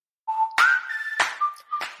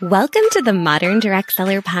Welcome to the Modern Direct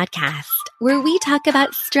Seller Podcast, where we talk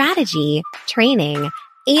about strategy, training,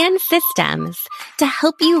 and systems to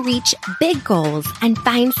help you reach big goals and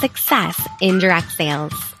find success in direct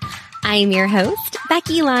sales. I'm your host,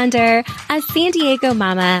 Becky Launder, a San Diego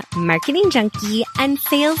mama, marketing junkie, and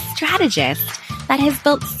sales strategist that has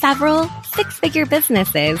built several six-figure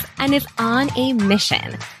businesses and is on a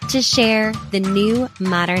mission to share the new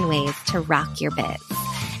modern ways to rock your biz.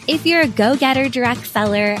 If you're a go-getter direct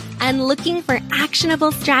seller and looking for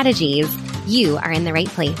actionable strategies, you are in the right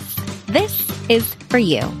place. This is for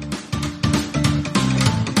you.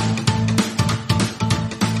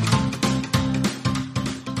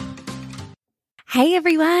 Hey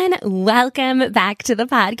everyone, welcome back to the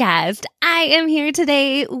podcast. I am here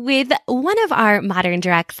today with one of our Modern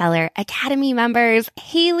Direct Seller Academy members,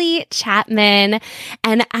 Haley Chapman,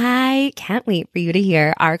 and I can't wait for you to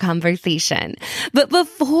hear our conversation. But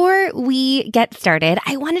before we get started,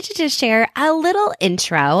 I wanted to just share a little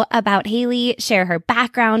intro about Haley, share her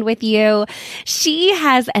background with you. She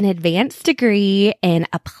has an advanced degree in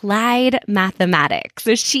applied mathematics.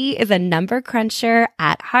 So she is a number cruncher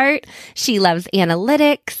at heart. She loves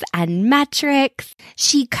analytics and metrics.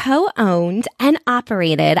 She co-owned and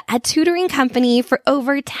operated a tutoring company for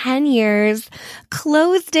over 10 years,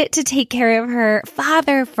 closed it to take care of her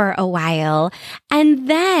father for a while, and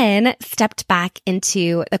then stepped back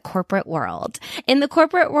into the corporate world. In the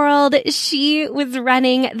corporate world, she was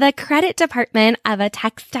running the credit department of a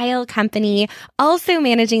textile company, also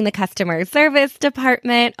managing the customer service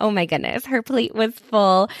department. Oh my goodness, her plate was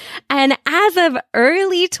full. And as of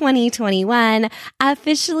early 2021,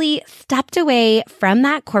 officially stepped away from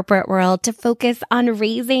that corporate world to focus on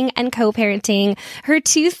raising and co-parenting her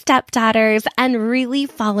two stepdaughters and really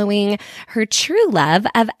following her true love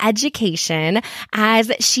of education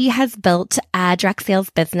as she has built a direct sales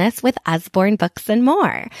business with Usborne Books and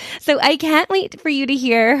More. So I can't wait for you to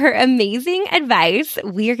hear her amazing advice.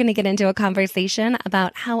 We are going to get into a conversation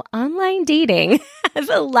about how online dating has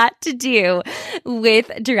a lot to do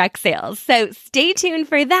with direct sales. So stay tuned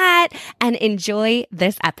for that and enjoy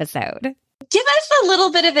this episode. Give us a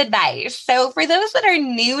little bit of advice. So for those that are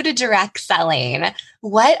new to direct selling,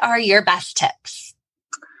 what are your best tips?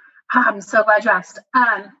 I'm so glad you asked.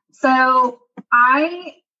 So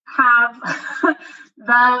I have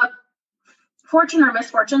the fortune or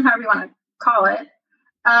misfortune, however you want to call it,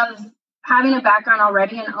 of having a background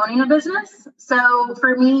already in owning a business. So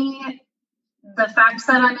for me, the fact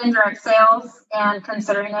that I'm in direct sales and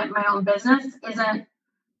considering it my own business isn't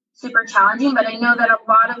super challenging, but I know that a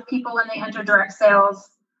lot of people when they enter direct sales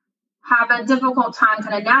have a difficult time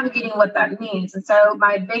kind of navigating what that means. And so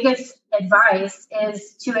my biggest advice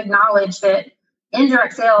is to acknowledge that in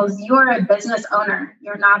direct sales, you're a business owner.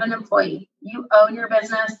 You're not an employee. You own your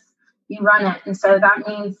business, you run it. And so that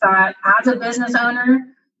means that as a business owner,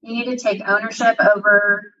 you need to take ownership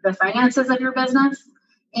over the finances of your business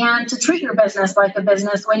and to treat your business like a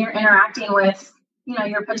business when you're interacting with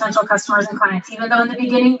your potential customers and clients, even though in the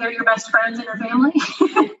beginning they're your best friends and your family,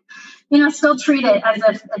 still treat it as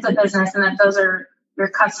if it's a business and that those are your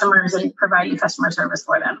customers and providing customer service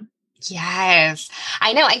for them. Yes.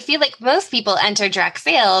 I know. I feel like most people enter direct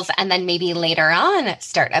sales and then maybe later on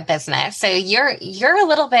start a business. So you're a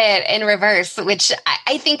little bit in reverse, which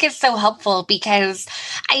I think is so helpful because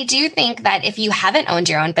I do think that if you haven't owned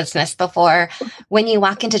your own business before, when you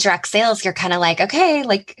walk into direct sales, you're kind of like, okay,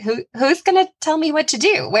 like who's going to tell me what to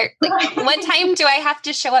do? What time do I have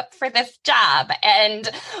to show up for this job? And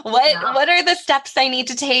what are the steps I need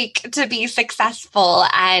to take to be successful?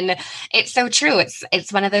 And it's so true.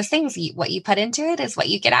 It's one of those things. What you put into it is what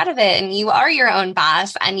you get out of it. And you are your own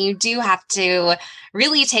boss and you do have to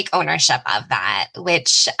really take ownership of that,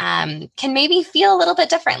 which can maybe feel a little bit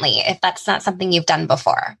differently if that's not something you've done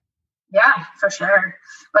before. Yeah, for sure.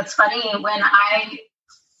 What's funny, when I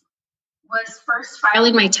was first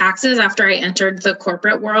filing my taxes after I entered the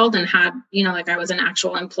corporate world and had, I was an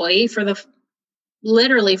actual employee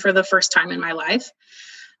literally for the first time in my life,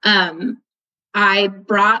 I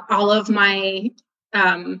brought all of my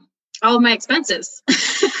expenses,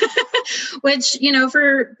 which,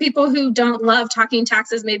 for people who don't love talking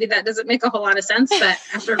taxes, maybe that doesn't make a whole lot of sense. But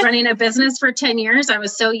after running a business for 10 years, I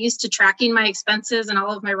was so used to tracking my expenses and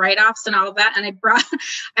all of my write-offs and all of that. And I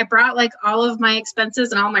brought like all of my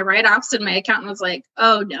expenses and all my write-offs, and my accountant was like,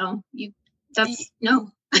 oh no, no.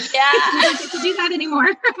 Yeah. You don't get to do that anymore.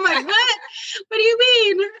 I'm like, what? What do you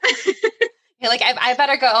mean? You're like, I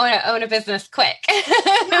better go own a business quick.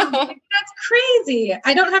 Yeah, that's crazy.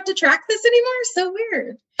 I don't have to track this anymore. So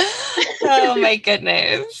weird. Oh my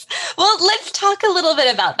goodness. Well, let's talk a little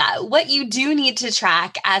bit about that. What you do need to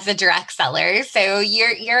track as a direct seller. So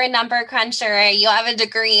you're a number cruncher, you have a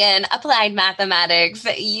degree in applied mathematics,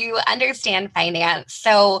 you understand finance.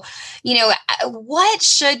 So, what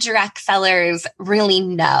should direct sellers really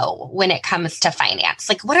know when it comes to finance?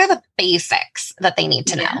 Like, what are the basics that they need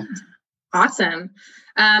to know? Awesome.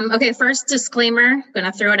 Okay, first disclaimer, going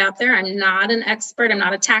to throw it out there. I'm not an expert. I'm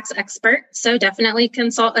not a tax expert. So definitely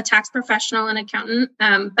consult a tax professional and accountant.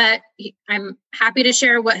 But I'm happy to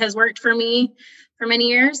share what has worked for me for many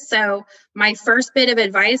years. So my first bit of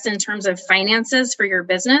advice in terms of finances for your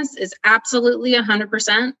business is absolutely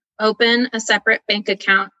 100% open a separate bank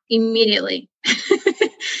account immediately.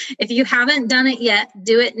 If you haven't done it yet,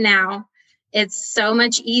 do it now. It's so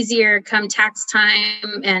much easier come tax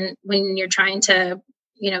time and when you're trying to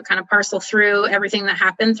kind of parcel through everything that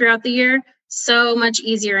happened throughout the year, so much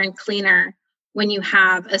easier and cleaner when you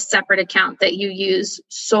have a separate account that you use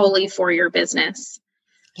solely for your business.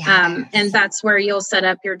 Yes. And that's where you'll set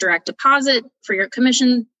up your direct deposit for your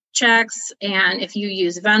commission checks. And if you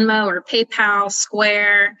use Venmo or PayPal,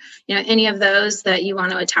 Square, any of those that you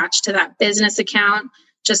want to attach to that business account,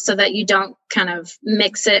 just so that you don't kind of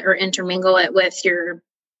mix it or intermingle it with your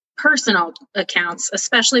personal accounts,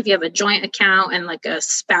 especially if you have a joint account and like a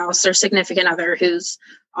spouse or significant other who's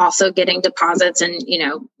also getting deposits and,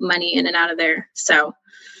 money in and out of there. So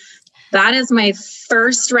that is my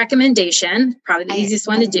first recommendation, probably the easiest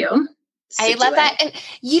one to do. I love that. And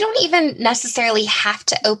you don't even necessarily have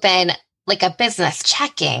to open like a business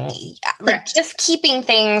checking, like just keeping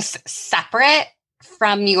things separate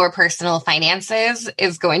from your personal finances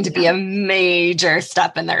is going to be a major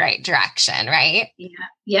step in the right direction, right?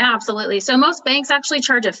 Yeah, absolutely. So most banks actually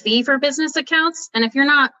charge a fee for business accounts. And if you're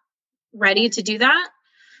not ready to do that,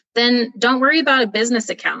 then don't worry about a business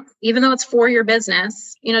account. Even though it's for your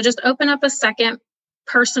business, just open up a second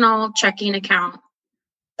personal checking account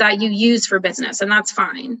that you use for business. And that's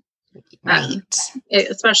fine. Right.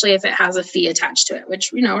 Especially if it has a fee attached to it,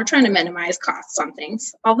 which, we're trying to minimize costs on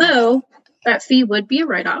things. Although that fee would be a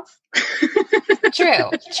write-off. True,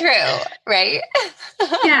 right?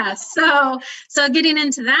 Yeah. So getting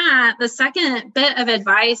into that, the second bit of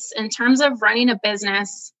advice in terms of running a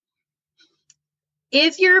business,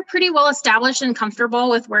 if you're pretty well established and comfortable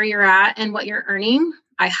with where you're at and what you're earning,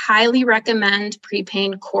 I highly recommend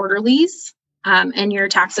prepaying quarterlies. And your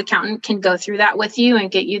tax accountant can go through that with you and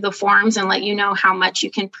get you the forms and let you know how much you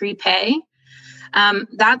can prepay.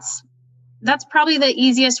 That's probably the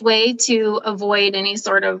easiest way to avoid any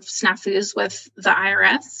sort of snafus with the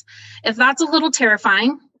IRS. If that's a little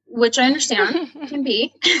terrifying, which I understand can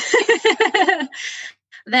be,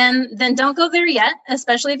 then don't go there yet,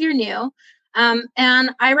 especially if you're new. And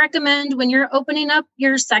I recommend when you're opening up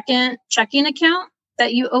your second checking account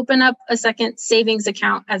that you open up a second savings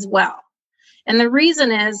account as well. And the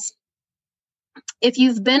reason is, if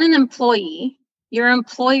you've been an employee, your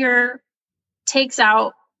employer takes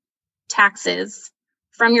out taxes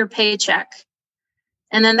from your paycheck.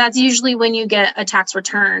 And then that's usually when you get a tax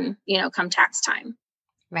return, come tax time.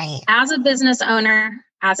 Right. As a business owner,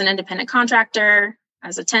 as an independent contractor,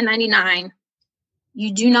 as a 1099,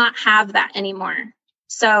 you do not have that anymore.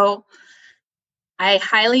 So I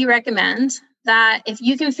highly recommend that if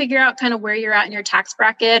you can figure out kind of where you're at in your tax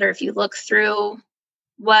bracket, or if you look through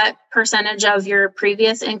what percentage of your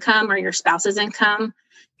previous income or your spouse's income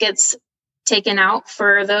gets taken out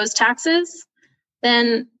for those taxes,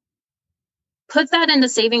 then put that into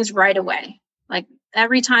savings right away. Like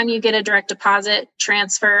every time you get a direct deposit,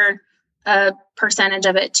 transfer a percentage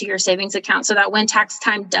of it to your savings account so that when tax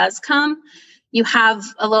time does come, you have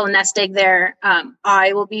a little nest egg there.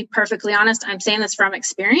 I will be perfectly honest. I'm saying this from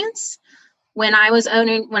experience. When I was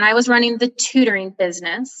running the tutoring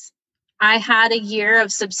business, I had a year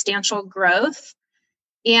of substantial growth,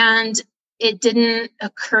 and it didn't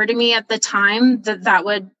occur to me at the time that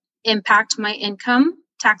would impact my income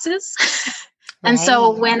taxes. And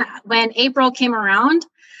so when April came around,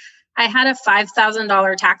 I had a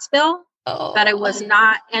 $5,000 tax bill that I was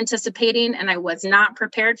not anticipating and I was not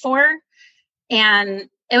prepared for. And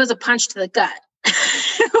it was a punch to the gut.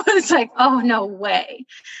 It was like, oh, no way.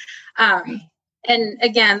 And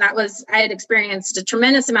again, I had experienced a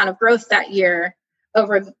tremendous amount of growth that year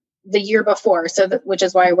over the year before. Which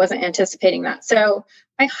is why I wasn't anticipating that. So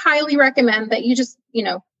I highly recommend that you just,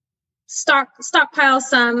 stockpile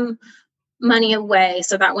some money away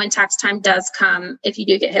so that when tax time does come, if you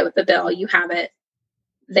do get hit with the bill, you have it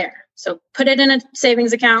there. So put it in a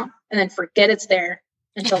savings account and then forget it's there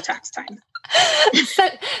until tax time.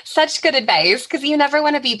 Such good advice, because you never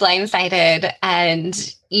want to be blindsided,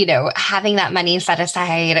 and having that money set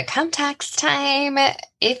aside come tax time.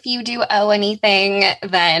 If you do owe anything,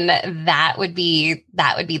 then that would be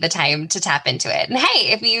the time to tap into it. And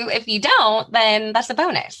hey, if you don't, then that's a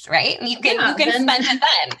bonus, right? And you can spend it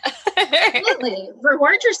then. Absolutely,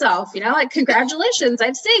 reward yourself. Like, congratulations,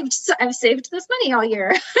 I've saved this money all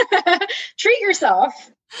year. Treat yourself.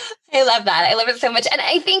 I love that. I love it so much. And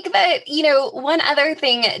I think that, one other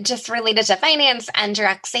thing just related to finance and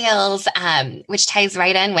direct sales, which ties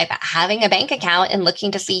right in with having a bank account and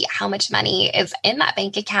looking to see how much money is in that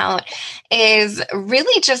bank account, is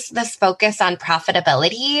really just this focus on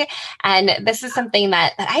profitability. And this is something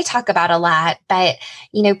that I talk about a lot. But,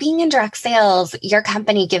 being in direct sales, your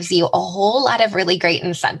company gives you a whole lot of really great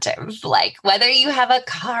incentives, like whether you have a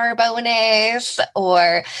car bonus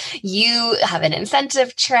or you have an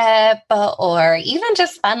incentive trip, or even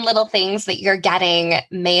just fun little things that you're getting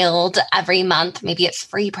mailed every month. Maybe it's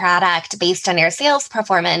free product based on your sales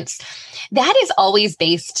performance. That is always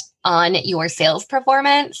based on your sales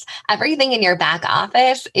performance. Everything in your back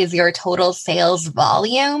office is your total sales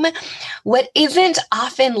volume. What isn't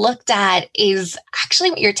often looked at is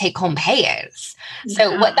actually what your take-home pay is. Yeah.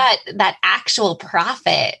 So what that actual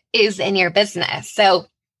profit is in your business. So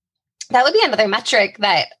that would be another metric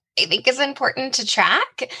that I think is important to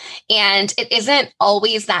track. And it isn't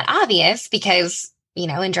always that obvious because,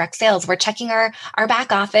 in direct sales, we're checking our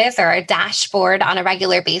back office or our dashboard on a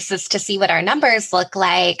regular basis to see what our numbers look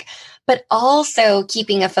like, but also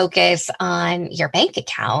keeping a focus on your bank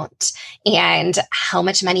account and how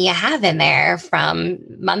much money you have in there from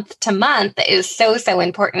month to month is so, so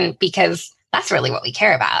important, because that's really what we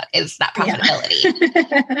care about, is that profitability.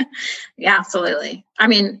 Yeah. Yeah, absolutely. I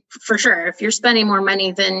mean, for sure. If you're spending more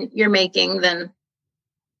money than you're making, then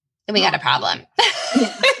we got a problem.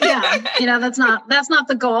 Yeah. That's not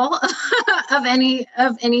the goal of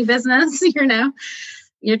any business.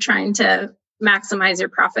 You're trying to maximize your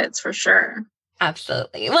profits for sure.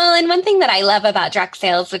 Absolutely. Well, and one thing that I love about direct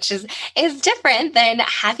sales, which is different than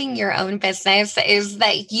having your own business, is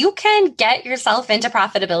that you can get yourself into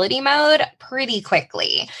profitability mode pretty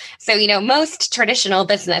quickly. So, most traditional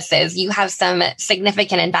businesses, you have some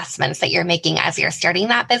significant investments that you're making as you're starting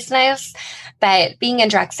that business. But being in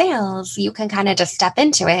direct sales, you can kind of just step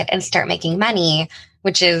into it and start making money,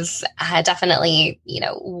 which is definitely,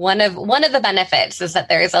 one of the benefits is that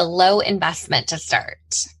there is a low investment to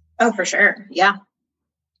start. Oh, for sure. Yeah.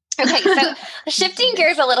 Okay. So shifting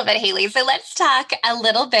gears a little bit, Haley. So let's talk a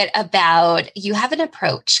little bit about, you have an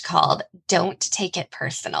approach called Don't Take It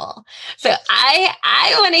Personal. So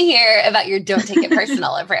I want to hear about your Don't Take It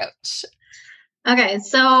Personal approach. Okay.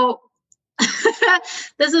 So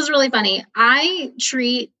this is really funny. I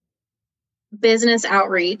treat business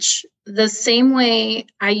outreach the same way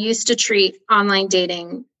I used to treat online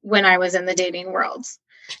dating when I was in the dating world.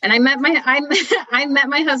 And I met my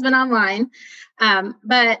husband online.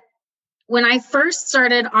 But when I first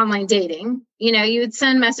started online dating, you would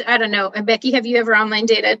send message. I don't know. Becky, have you ever online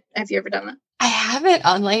dated? Have you ever done that? I haven't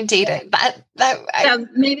online dated.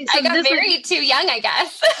 Maybe I got married too young, I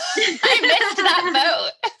guess. I missed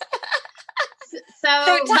that boat. So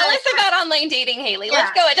tell us about online dating, Haley. Yeah.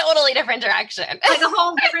 Let's go a totally different direction. Like a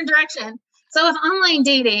whole different direction. So with online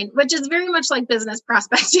dating, which is very much like business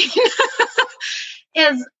prospecting,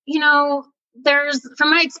 is, there's,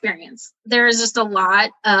 from my experience, there's just a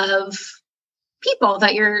lot of people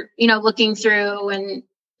that you're, looking through, and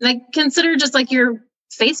like consider just like your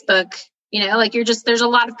Facebook, there's a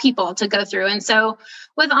lot of people to go through. And so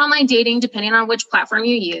with online dating, depending on which platform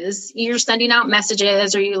you use, you're sending out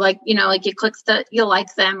messages, or you you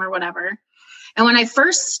like them or whatever. And when I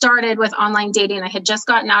first started with online dating, I had just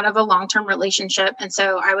gotten out of a long-term relationship. And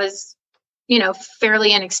so I was,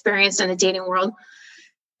 fairly inexperienced in the dating world.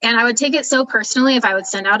 And I would take it so personally if I would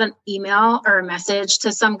send out an email or a message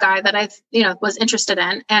to some guy that I, was interested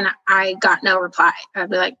in, and I got no reply. I'd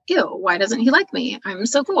be like, ew, why doesn't he like me? I'm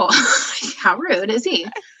so cool. How rude is he?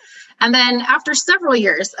 And then after several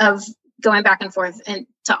years of going back and forth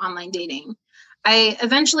into online dating, I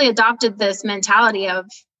eventually adopted this mentality of,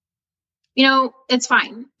 it's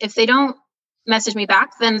fine. If they don't message me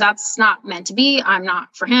back, then that's not meant to be. I'm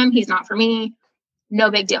not for him. He's not for me. No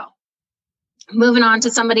big deal. Moving on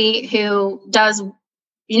to somebody who does,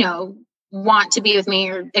 want to be with me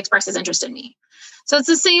or expresses interest in me. So it's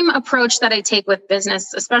the same approach that I take with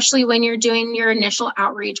business, especially when you're doing your initial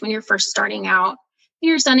outreach, when you're first starting out,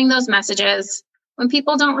 you're sending those messages. When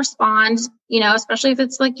people don't respond, especially if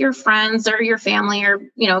it's like your friends or your family or,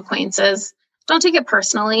 acquaintances, don't take it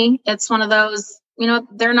personally. It's one of those,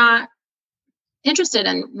 they're not interested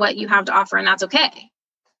in what you have to offer, and that's okay.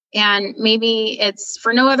 And maybe it's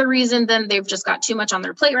for no other reason than they've just got too much on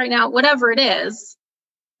their plate right now. Whatever it is,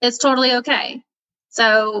 it's totally okay.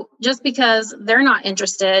 So just because they're not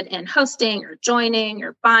interested in hosting or joining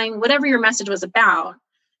or buying whatever your message was about,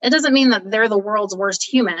 it doesn't mean that they're the world's worst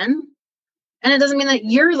human. And it doesn't mean that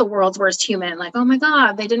you're the world's worst human. Like, oh my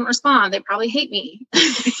God, they didn't respond. They probably hate me.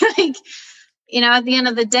 Like, at the end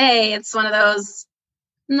of the day, it's one of those,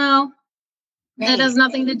 no, right. It has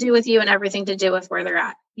nothing to do with you and everything to do with where they're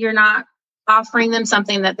at. You're not offering them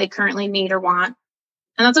something that they currently need or want.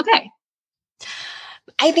 And that's okay.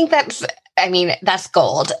 I think that's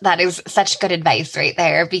gold. That is such good advice right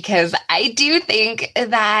there, because I do think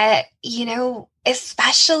that,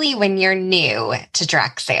 especially when you're new to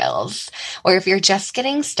direct sales, or if you're just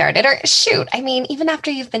getting started, or even after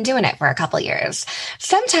you've been doing it for a couple of years,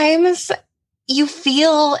 sometimes you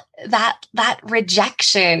feel that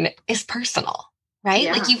rejection is personal, right?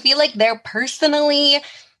 Yeah. Like you feel like they're personally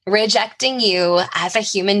rejecting you as a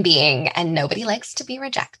human being, and nobody likes to be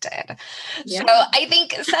rejected. Yeah. So I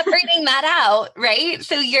think separating that out, right?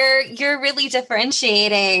 So you're really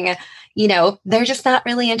differentiating, they're just not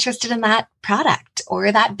really interested in that product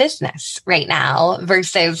or that business right now,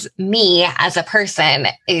 versus me as a person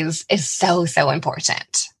is so, so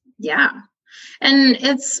important. Yeah. And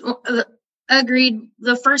it's agreed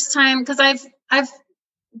the first time, because I've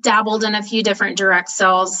dabbled in a few different direct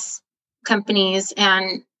sales companies,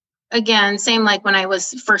 and again, same like when I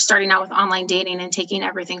was first starting out with online dating and taking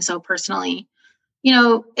everything so personally.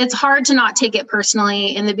 It's hard to not take it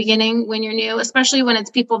personally in the beginning when you're new, especially when it's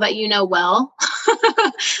people that you know well.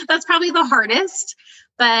 That's probably the hardest.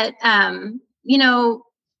 But,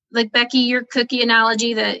 like Becky, your cookie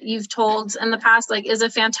analogy that you've told in the past, like, is a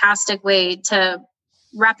fantastic way to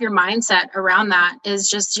wrap your mindset around that. Is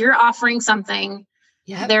just you're offering something,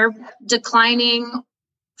 they're declining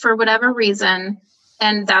for whatever reason,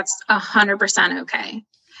 and that's 100% okay.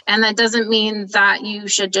 And that doesn't mean that you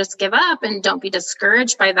should just give up, and don't be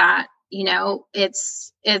discouraged by that.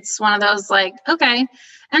 It's one of those like, okay.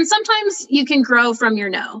 And sometimes you can grow from your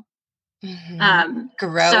no.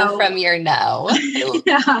 Mm-hmm. From your no.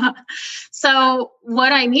 Yeah. So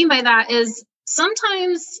what I mean by that is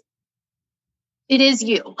sometimes it is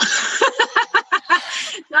you.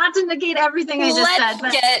 Not to negate everything I just said.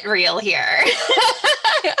 Let's get real here.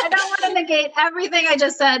 I don't want to negate everything I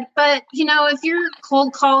just said, but if you're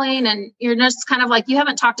cold calling and you're just kind of like, you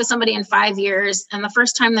haven't talked to somebody in 5 years, and the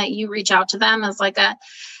first time that you reach out to them is like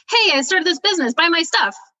hey, I started this business, buy my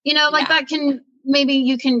stuff. That maybe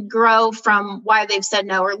you can grow from why they've said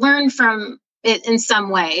no, or learn from it in some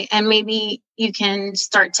way. And maybe you can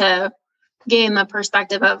start to gain the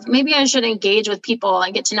perspective of, maybe I should engage with people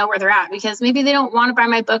and get to know where they're at, because maybe they don't want to buy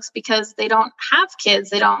my books because they don't have kids.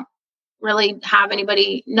 They don't really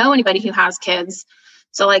know anybody who has kids.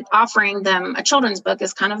 So like offering them a children's book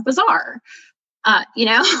is kind of bizarre, Right.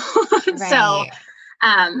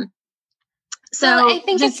 So I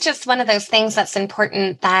think it's just one of those things that's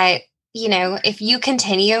important that, if you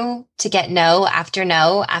continue to get no after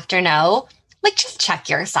no after no, like just check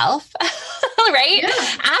yourself, right? Yeah.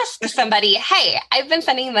 Ask somebody, hey, I've been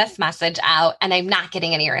sending this message out and I'm not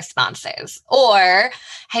getting any responses. Or,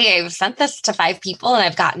 hey, I've sent this to 5 people and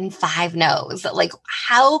I've gotten 5 no's. Like,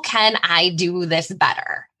 how can I do this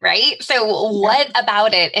better? Right? So what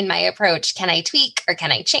about it in my approach can I tweak or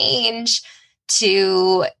can I change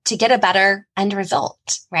to get a better end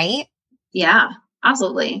result? Right? Yeah.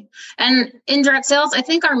 Absolutely. And in direct sales, I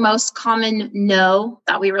think our most common no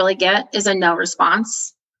that we really get is a no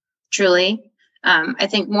response. Truly. I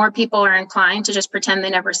think more people are inclined to just pretend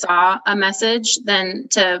they never saw a message than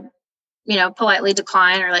to, politely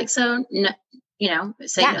decline, or like, so, no,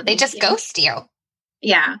 say no. They just ghost you.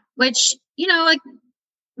 Yeah. Which, like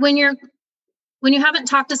when you haven't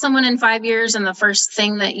talked to someone in 5 years and the first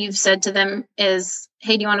thing that you've said to them is,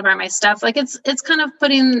 hey, do you want to buy my stuff? Like it's kind of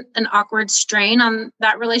putting an awkward strain on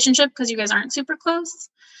that relationship because you guys aren't super close.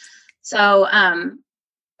 So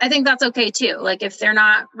I think that's okay too. Like if they're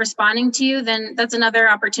not responding to you, then that's another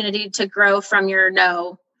opportunity to grow from your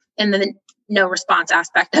no in the no response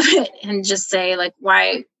aspect of it, and just say like,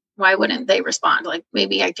 why wouldn't they respond? Like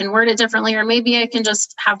maybe I can word it differently, or maybe I can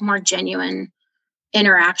just have more genuine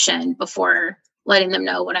interaction before letting them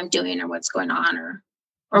know what I'm doing or what's going on or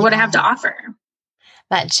what I have to offer.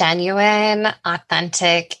 That genuine,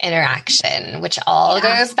 authentic interaction, which all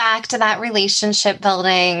goes back to that relationship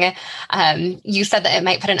building. You said that it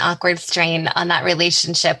might put an awkward strain on that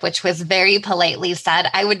relationship, which was very politely said.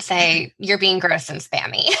 I would say you're being gross and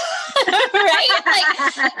spammy. Right?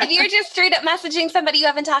 Like if you're just straight up messaging somebody you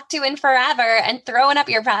haven't talked to in forever and throwing up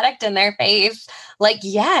your product in their face, like,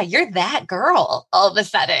 yeah, you're that girl all of a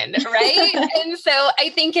sudden, right? And so I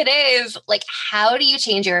think it is like, how do you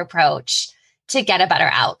change your approach to get a better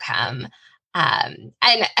outcome? And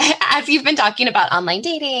as you've been talking about online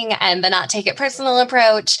dating and the not take it personal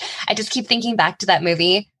approach, I just keep thinking back to that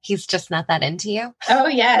movie, He's Just Not That Into You. Oh,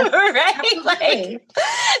 yes. Right? Like,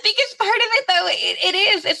 because part of it, though,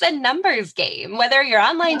 it's a numbers game. Whether you're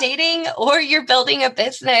online dating or you're building a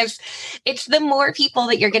business, it's the more people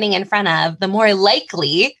that you're getting in front of, the more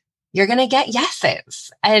likely you're going to get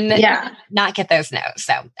yeses and not get those no's.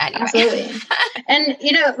 So anyway. Absolutely. And,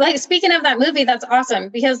 like speaking of that movie, that's awesome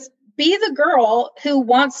because be the girl who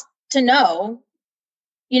wants to know,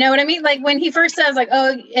 you know what I mean? Like when he first says like,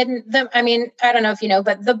 oh, and I don't know if you know,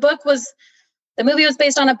 but the movie was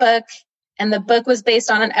based on a book and the book was based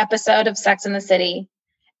on an episode of Sex and the City.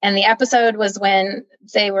 And the episode was when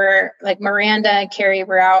they were like Miranda and Carrie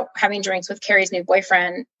were out having drinks with Carrie's new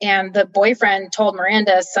boyfriend. And the boyfriend told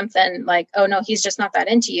Miranda something like, oh no, he's just not that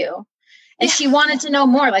into you. And she wanted to know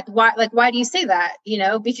more, like, why do you say that?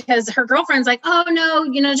 Because her girlfriend's like, oh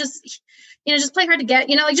no, just play hard to get,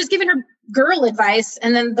 like just giving her girl advice.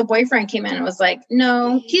 And then the boyfriend came in and was like,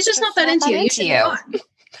 no, he's just not that into you. You should move on.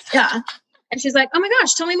 Yeah. And she's like, oh my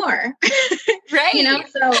gosh, tell me more. Right.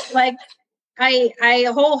 So like, I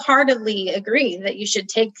wholeheartedly agree that you should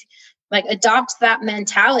adopt that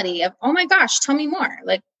mentality of, oh my gosh, tell me more.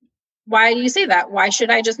 Like, why do you say that? Why should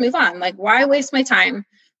I just move on? Like, why waste my time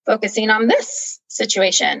focusing on this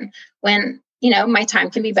situation when, my time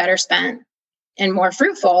can be better spent and more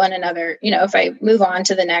fruitful in another, if I move on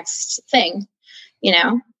to the next thing,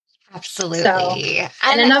 Absolutely. So,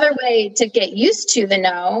 and another way to get used to the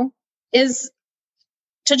no is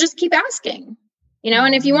to just keep asking,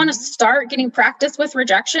 and if you want to start getting practice with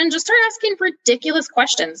rejection, just start asking ridiculous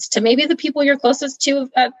questions to maybe the people you're closest to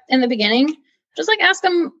in the beginning. Just like ask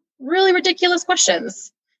them really ridiculous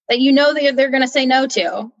questions that they're going to say no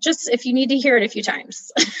to, just if you need to hear it a few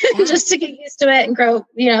times, just to get used to it and grow,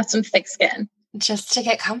 some thick skin. Just to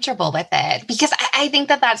get comfortable with it. Because I think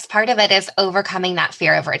that that's part of it is overcoming that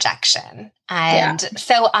fear of rejection. And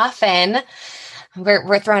so often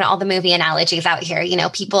we're throwing all the movie analogies out here.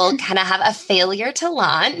 People kind of have a failure to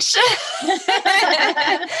launch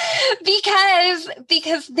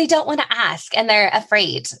because they don't want to ask and they're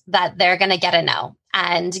afraid that they're going to get a no.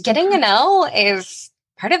 And getting a no is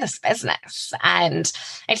part of this business. And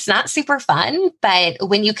it's not super fun, but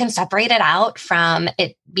when you can separate it out from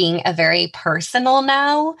it being a very personal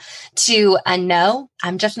no to a no,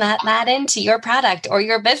 I'm just not that into your product or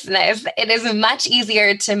your business, it is much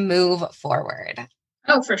easier to move forward.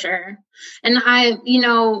 Oh, for sure. And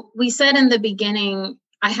we said in the beginning,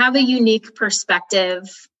 I have a unique perspective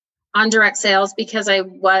on direct sales because I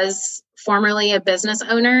was formerly a business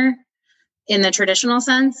owner in the traditional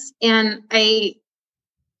sense. And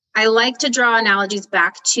I like to draw analogies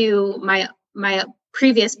back to my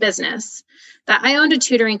previous business that I owned a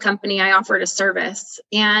tutoring company. I offered a service.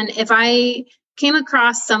 And if I came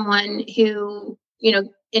across someone who,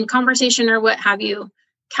 in conversation or what have you,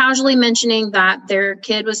 casually mentioning that their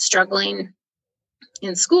kid was struggling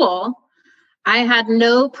in school, I had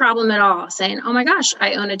no problem at all saying, oh my gosh,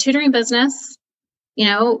 I own a tutoring business.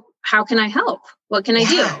 How can I help? What can I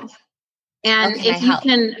do? And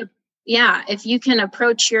if you can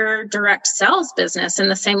approach your direct sales business in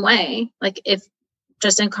the same way, like if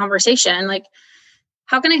just in conversation, like,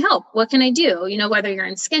 how can I help? What can I do? Whether you're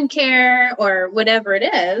in skincare or whatever it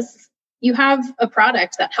is, you have a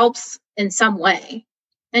product that helps in some way.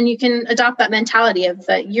 And you can adopt that mentality of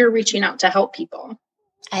that you're reaching out to help people.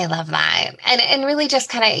 I love that. And really just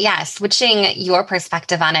kind of, switching your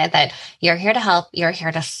perspective on it, that you're here to help, you're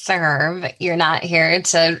here to serve. You're not here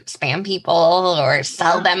to spam people or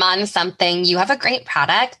sell them on something. You have a great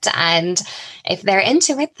product. And if they're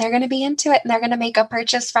into it, they're going to be into it and they're going to make a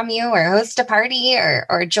purchase from you or host a party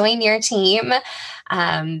or join your team.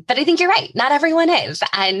 But I think you're right. Not everyone is.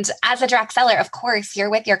 And as a direct seller, of course,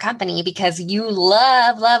 you're with your company because you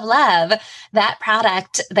love, love, love that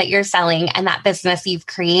product that you're selling and that business you've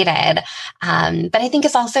created. But I think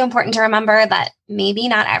it's also important to remember that maybe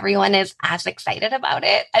not everyone is as excited about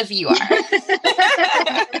it as you are.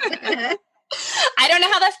 I don't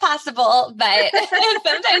know how that's possible, but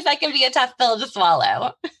sometimes that can be a tough pill to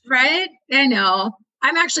swallow. Right? I know.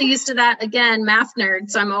 I'm actually used to that, again, math nerd.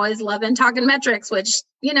 So I'm always loving talking metrics, which,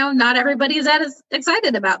 not everybody's as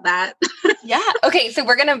excited about that. Yeah. Okay. So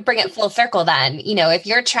we're going to bring it full circle then. If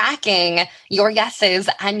you're tracking your yeses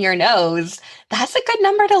and your nos, that's a good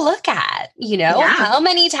number to look at. How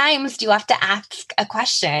many times do you have to ask a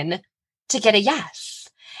question to get a yes.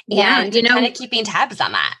 Yeah, And kind of keeping tabs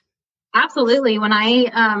on that. Absolutely. When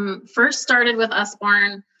I first started with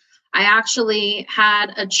Usborne, I actually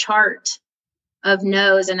had a chart of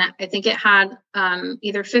no's, and I think it had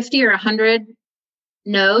either 50 or 100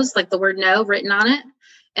 no's, like the word no written on it.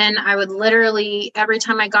 And I would literally, every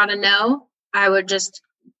time I got a no, I would just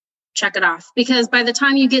check it off. Because by the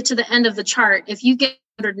time you get to the end of the chart, if you get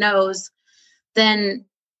 100 no's, then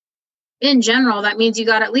in general, that means you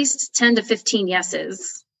got at least 10 to 15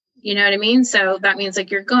 yeses. You know what I mean? So that means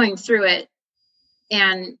like you're going through it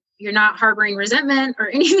and you're not harboring resentment or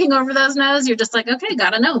anything over those no's. You're just like, okay,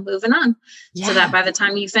 got to know, moving on. Yeah. So that by the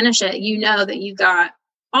time you finish it, you know that you got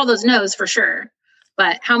all those no's for sure.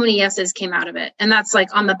 But how many yeses came out of it? And that's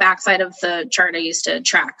like on the backside of the chart I used to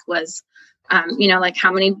track was, like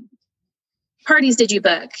how many parties did you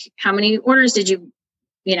book? How many orders did you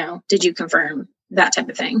confirm? That type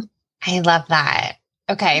of thing. I love that.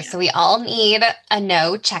 Okay, so we all need a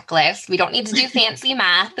no checklist. We don't need to do fancy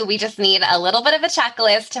math. We just need a little bit of a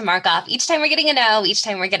checklist to mark off each time we're getting a no, each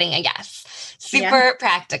time we're getting a yes. Super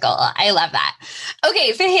practical. I love that.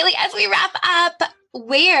 Okay, so Haley, as we wrap up,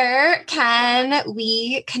 where can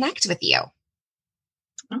we connect with you?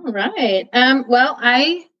 All right. Well,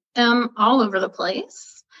 I am all over the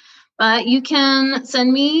place, but you can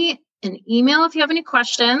send me an email if you have any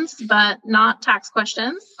questions, but not tax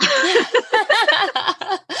questions.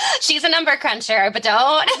 She's a number cruncher, but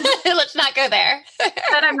let's not go there.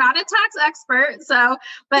 But I'm not a tax expert.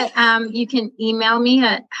 But you can email me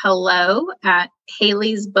at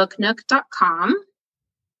hello@haleysbooknook.com,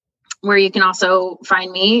 where you can also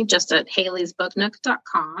find me just at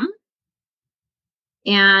haleysbooknook.com.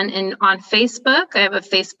 And on Facebook, I have a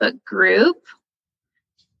Facebook group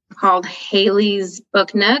called Haley's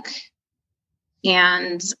Book Nook.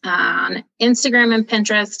 And on Instagram and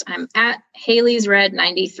Pinterest, I'm at Haley's Red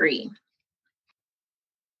 93.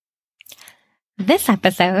 This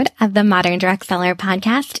episode of the Modern Direct Seller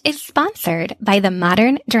podcast is sponsored by the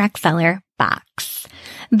Modern Direct Seller Box.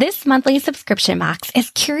 This monthly subscription box is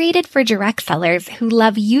curated for direct sellers who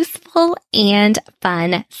love useful and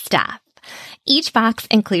fun stuff. Each box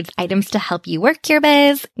includes items to help you work your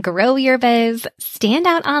biz, grow your biz, stand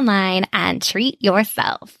out online, and treat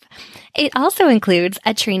yourself. It also includes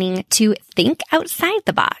a training to think outside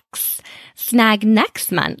the box. Snag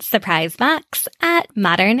next month's surprise box at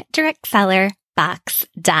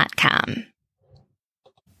moderndirectsellerbox.com.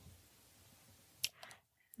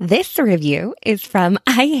 This review is from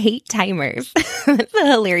I Hate Timers. That's a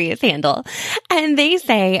hilarious handle. And they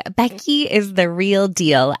say, Becky is the real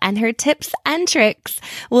deal and her tips and tricks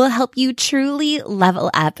will help you truly level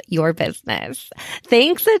up your business.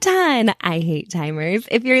 Thanks a ton, I Hate Timers.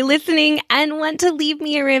 If you're listening and want to leave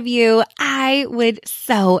me a review, I would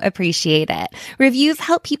so appreciate it. Reviews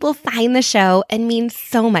help people find the show and mean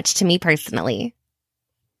so much to me personally.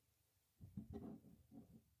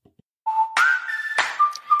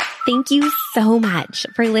 Thank you so much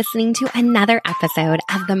for listening to another episode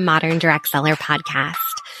of the Modern Direct Seller podcast.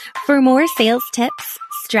 For more sales tips,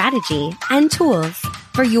 strategy, and tools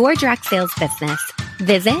for your direct sales business,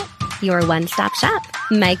 visit your one-stop shop,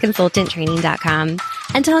 myconsultanttraining.com.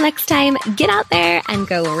 Until next time, get out there and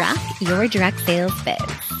go rock your direct sales biz.